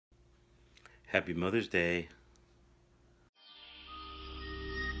Happy Mother's Day.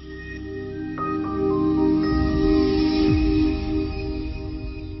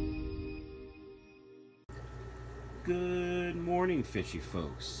 Good morning, fishy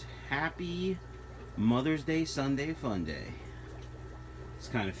folks. Happy Mother's Day Sunday Funday. It's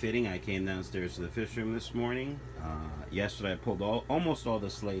kind of fitting. I came downstairs to the fish room this morning. Yesterday I pulled almost all the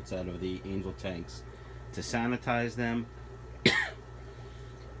slates out of the angel tanks to sanitize them.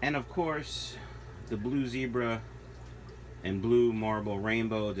 And of course, the blue zebra and blue marble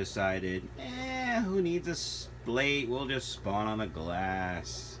rainbow decided, who needs a slate? We'll just spawn on the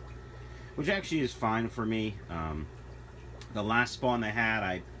glass. Which actually is fine for me. The last spawn they had,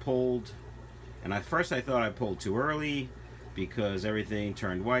 I pulled, and at first I thought I pulled too early because everything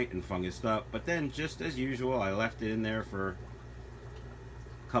turned white and fungused up. But then, just as usual, I left it in there for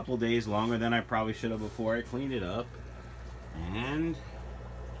a couple days longer than I probably should have before I cleaned it up. And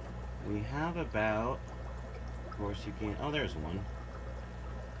we have about, of course you can't, oh there's one.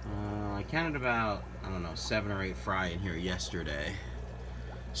 I counted about, I don't know, 7 or 8 fry in here yesterday.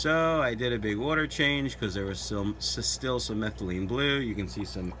 So I did a big water change because there was still some methylene blue. You can see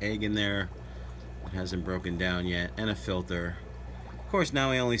some egg in there. It hasn't broken down yet, and a filter. Of course now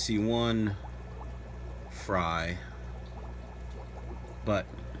I only see one fry, but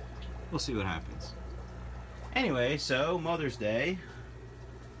we'll see what happens. Anyway, so Mother's Day.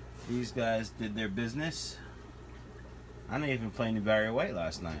 These guys did their business. I didn't even play any Barrier White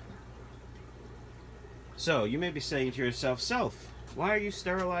last night. So, you may be saying to yourself, Self, why are you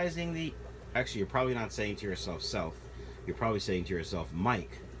sterilizing the... Actually, you're probably not saying to yourself, Self. You're probably saying to yourself,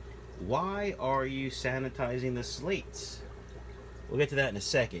 Mike, why are you sanitizing the slates? We'll get to that in a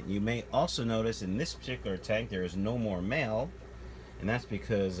second. You may also notice in this particular tank there is no more male. And that's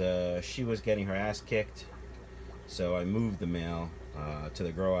because she was getting her ass kicked. So I moved the male to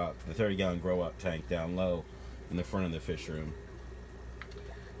the grow out, the 30-gallon grow out tank down low in the front of the fish room.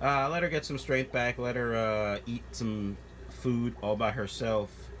 Let her get some strength back. Let her eat some food all by herself,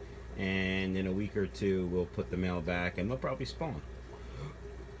 and in a week or two we'll put the male back and they'll probably spawn.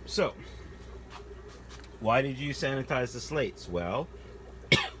 So, why did you sanitize the slates? Well,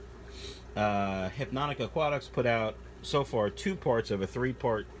 Hypnotic Aquatics put out so far 2 parts of a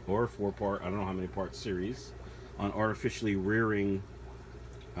 3-part or 4-part, I don't know how many part series, on artificially rearing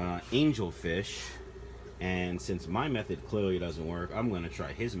angelfish. And since my method clearly doesn't work, I'm going to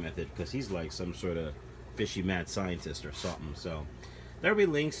try his method because he's like some sort of fishy mad scientist or something. So there'll be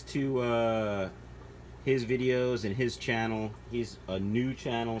links to his videos and his channel. He's a new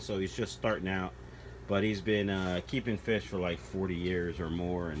channel, so he's just starting out, but he's been keeping fish for like 40 years or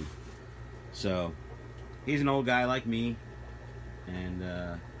more, and so he's an old guy like me, and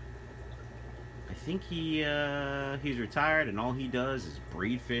I think he's retired, and all he does is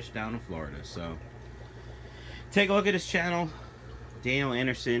breed fish down in Florida. So take a look at his channel. Daniel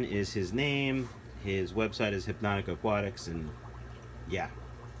Anderson is his name. His website is Hypnotic Aquatics, and yeah.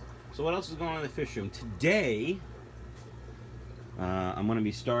 So what else is going on in the fish room? Today, I'm going to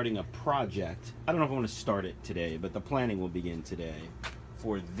be starting a project. I don't know if I want to start it today, but the planning will begin today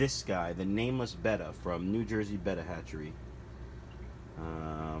for this guy, the nameless Betta from New Jersey Betta Hatchery.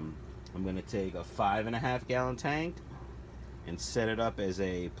 I'm going to take a 5.5-gallon tank and set it up as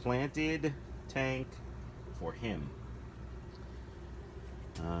a planted tank for him.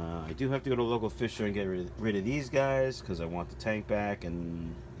 I do have to go to a local fish store and get rid of these guys because I want the tank back,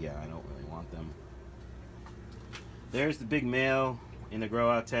 and yeah, I don't really want them. There's the big male in the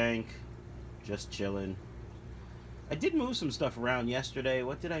grow out tank, just chilling. I did move some stuff around yesterday.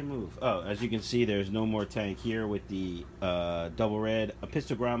 What did I move? Oh, as you can see, there's no more tank here with the double red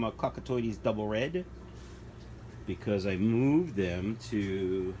Apistogramma cockatoides double red, because I moved them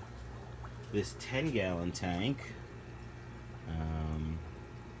to this 10-gallon tank.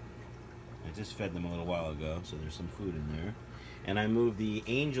 I just fed them a little while ago, so there's some food in there. And I moved the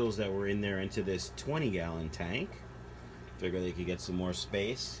angels that were in there into this 20-gallon tank. Figure they could get some more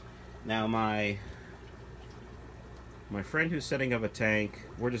space. Now my friend who's setting up a tank,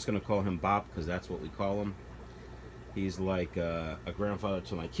 we're just going to call him Bop because that's what we call him. He's like a grandfather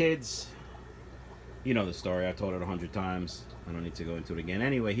to my kids. You know the story. I told it 100 times. I don't need to go into it again.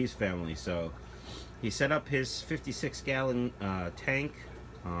 Anyway, he's family, so he set up his 56-gallon tank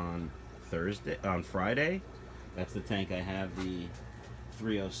on Friday. That's the tank I have, the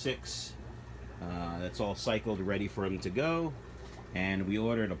 306. That's all cycled, ready for him to go. And we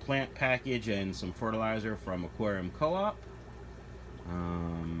ordered a plant package and some fertilizer from Aquarium Co-op.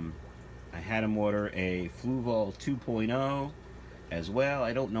 I had him order a Fluval 2.0 as well.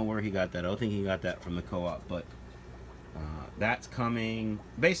 I don't know where he got that. I don't think he got that from the co-op, but That's coming.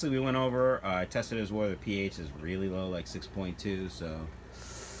 Basically, we went over. I tested his water. The pH is really low, like 6.2. So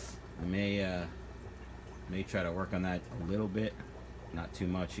I may try to work on that a little bit, not too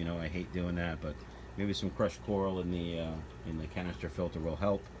much. You know, I hate doing that, but maybe some crushed coral in the canister filter will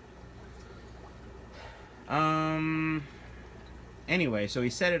help. Anyway, so he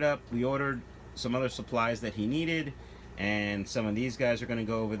set it up. We ordered some other supplies that he needed, and some of these guys are going to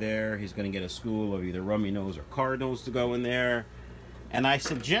go over there. He's going to get a school of either rummy nose or cardinals to go in there. And I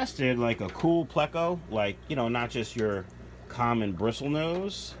suggested like a cool pleco, like, you know, not just your common bristle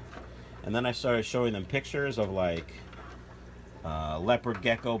nose. And then I started showing them pictures of like leopard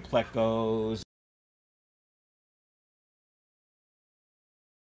gecko plecos,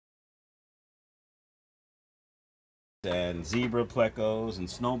 and zebra plecos and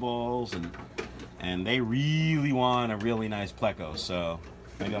snowballs, and they really want a really nice pleco. So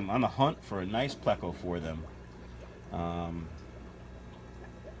I'm on the hunt for a nice pleco for them.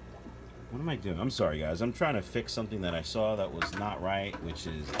 What am I doing? I'm sorry, guys. I'm trying to fix something that I saw that was not right, which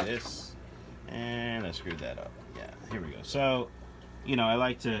is this. And I screwed that up. Yeah, here we go. So, you know, I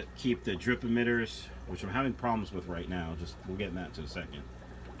like to keep the drip emitters, which I'm having problems with right now. We'll get in that in a second.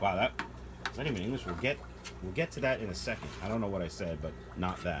 Wow, is that even English? We'll get to that in a second. I don't know what I said, but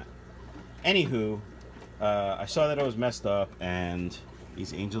not that. Anywho, I saw that it was messed up, and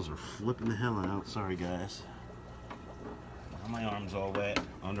these angels are flipping the hell out. Sorry, guys. Now my arm's all wet.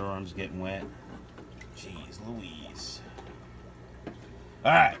 Underarm's getting wet. Jeez Louise.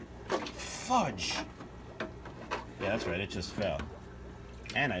 Alright. Fudge. Yeah, that's right. It just fell.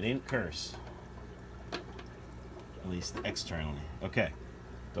 And I didn't curse. At least externally. Okay.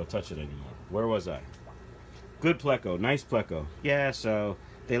 Don't touch it anymore. Where was I? Good pleco. Nice pleco. Yeah, so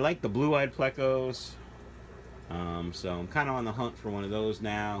they like the blue-eyed plecos. So I'm kind of on the hunt for one of those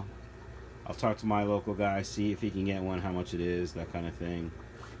now. I'll talk to my local guy, see if he can get one, how much it is, that kind of thing.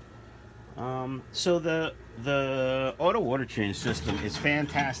 So the auto water change system is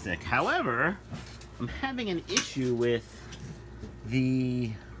fantastic. However, I'm having an issue with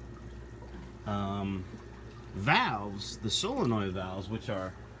the valves, the solenoid valves, which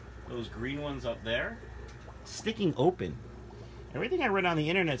are those green ones up there, sticking open. Everything I read on the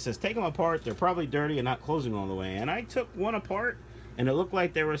internet says take them apart, they're probably dirty and not closing all the way. And I took one apart, and it looked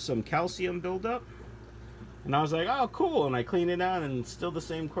like there was some calcium buildup. And I was like, oh, cool. And I cleaned it out, and it's still the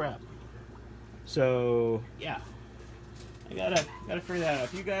same crap. So, yeah. I gotta figure that out.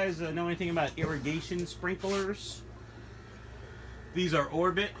 If you guys know anything about irrigation sprinklers, these are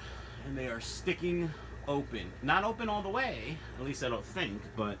Orbit, and they are sticking open. Not open all the way, at least I don't think,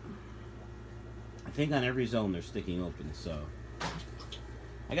 but I think on every zone they're sticking open. So,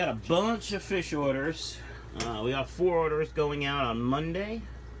 I got a bunch of fish orders. We got 4 orders going out on Monday.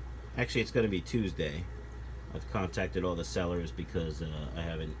 Actually, it's going to be Tuesday. I've contacted all the sellers because I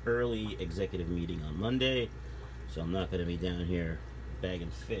have an early executive meeting on Monday, so I'm not going to be down here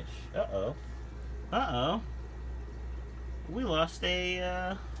bagging fish. Uh-oh. Uh-oh. We lost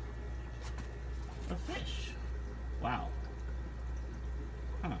a fish. Wow.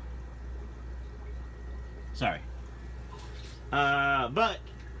 Huh. Sorry. But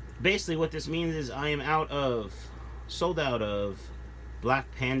basically what this means is I am sold out of black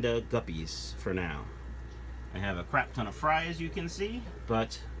panda guppies for now. I have a crap ton of fry, as you can see,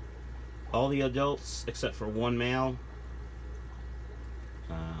 but all the adults except for one male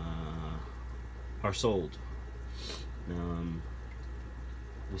are sold.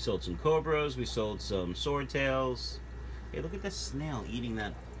 We sold some cobras, we sold some swordtails. Hey, look at this snail eating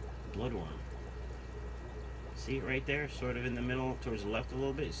that bloodworm. See it right there, sort of in the middle, towards the left a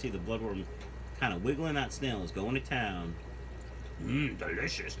little bit? You see the bloodworm kind of wiggling. That snail is going to town. Mmm,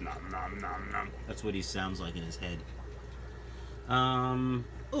 delicious. Nom, nom, nom, nom. That's what he sounds like in his head.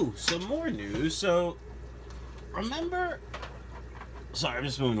 Ooh, some more news. So, remember... Sorry, I'm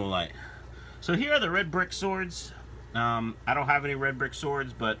just moving the light. So here are the red brick swords. I don't have any red brick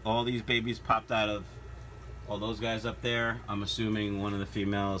swords, but all these babies popped out of all those guys up there. I'm assuming one of the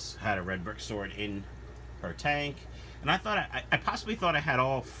females had a red brick sword in her tank. And I thought I possibly thought I had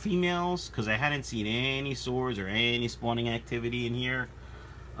all females because I hadn't seen any swords or any spawning activity in here.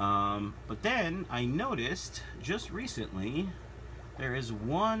 But then I noticed just recently there is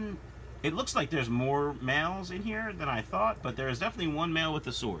one. It looks like there's more males in here than I thought, but there is definitely one male with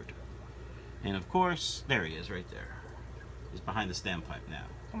a sword. And of course, there he is right there. He's behind the standpipe now.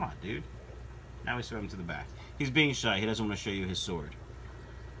 Come on, dude. Now we swim him to the back. He's being shy. He doesn't want to show you his sword.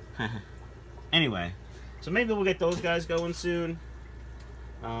 Anyway. So maybe we'll get those guys going soon.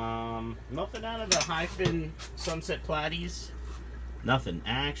 Nothing out of the Hyphen Sunset Platies. Nothing.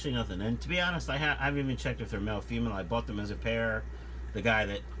 Actually, nothing. And to be honest, I haven't even checked if they're male, female. I bought them as a pair. The guy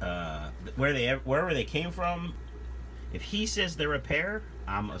that wherever they came from, if he says they're a pair,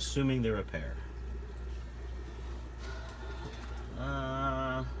 I'm assuming they're a pair.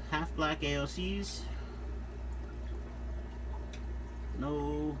 Half black ALCs.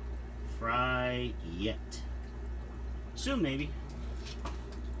 No fry yet. Soon, maybe.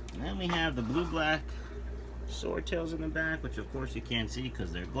 And then we have the blue-black swordtails in the back, which of course you can't see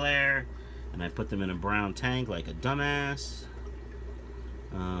because they're glare. And I put them in a brown tank like a dumbass.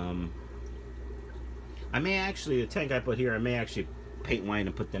 I may actually, the tank I put here, I may actually paint white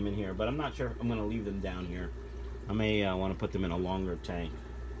and put them in here, but I'm not sure I'm going to leave them down here. I may want to put them in a longer tank,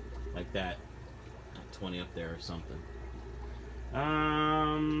 like that, 20 up there or something.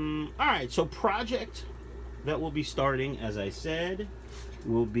 Alright, so project that will be starting, as I said,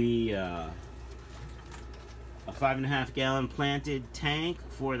 will be a 5.5 gallon planted tank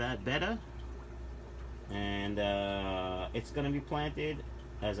for that Betta. And it's going to be planted,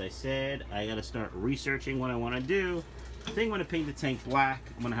 as I said. I got to start researching what I want to do. I think I'm going to paint the tank black.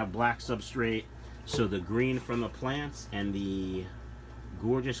 I'm going to have black substrate, so the green from the plants and the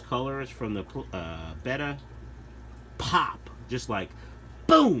gorgeous colors from the Betta pop, just like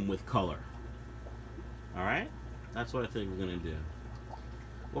boom with color. Alright, that's what I think we're going to do.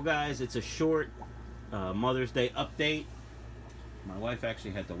 Well guys, it's a short Mother's Day update. My wife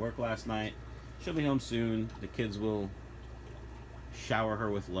actually had to work last night. She'll be home soon. The kids will shower her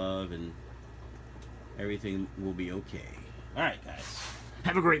with love and everything will be okay. Alright guys,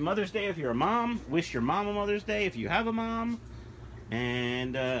 have a great Mother's Day if you're a mom. Wish your mom a Mother's Day if you have a mom.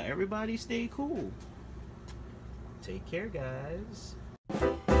 And everybody stay cool. Take care guys.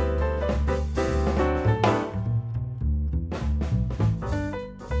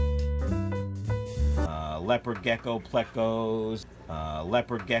 Leopard gecko plecos,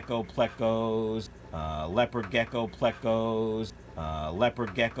 leopard gecko plecos, leopard gecko plecos,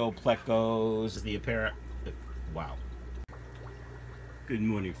 leopard gecko plecos. The apparent. Wow. Good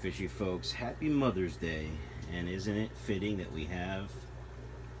morning, fishy folks. Happy Mother's Day. And isn't it fitting that we have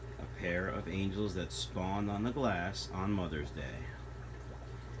a pair of angels that spawned on the glass on Mother's Day?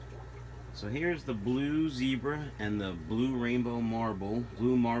 So here's the blue zebra and the blue rainbow marble,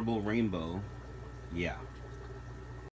 blue marble rainbow. Yeah.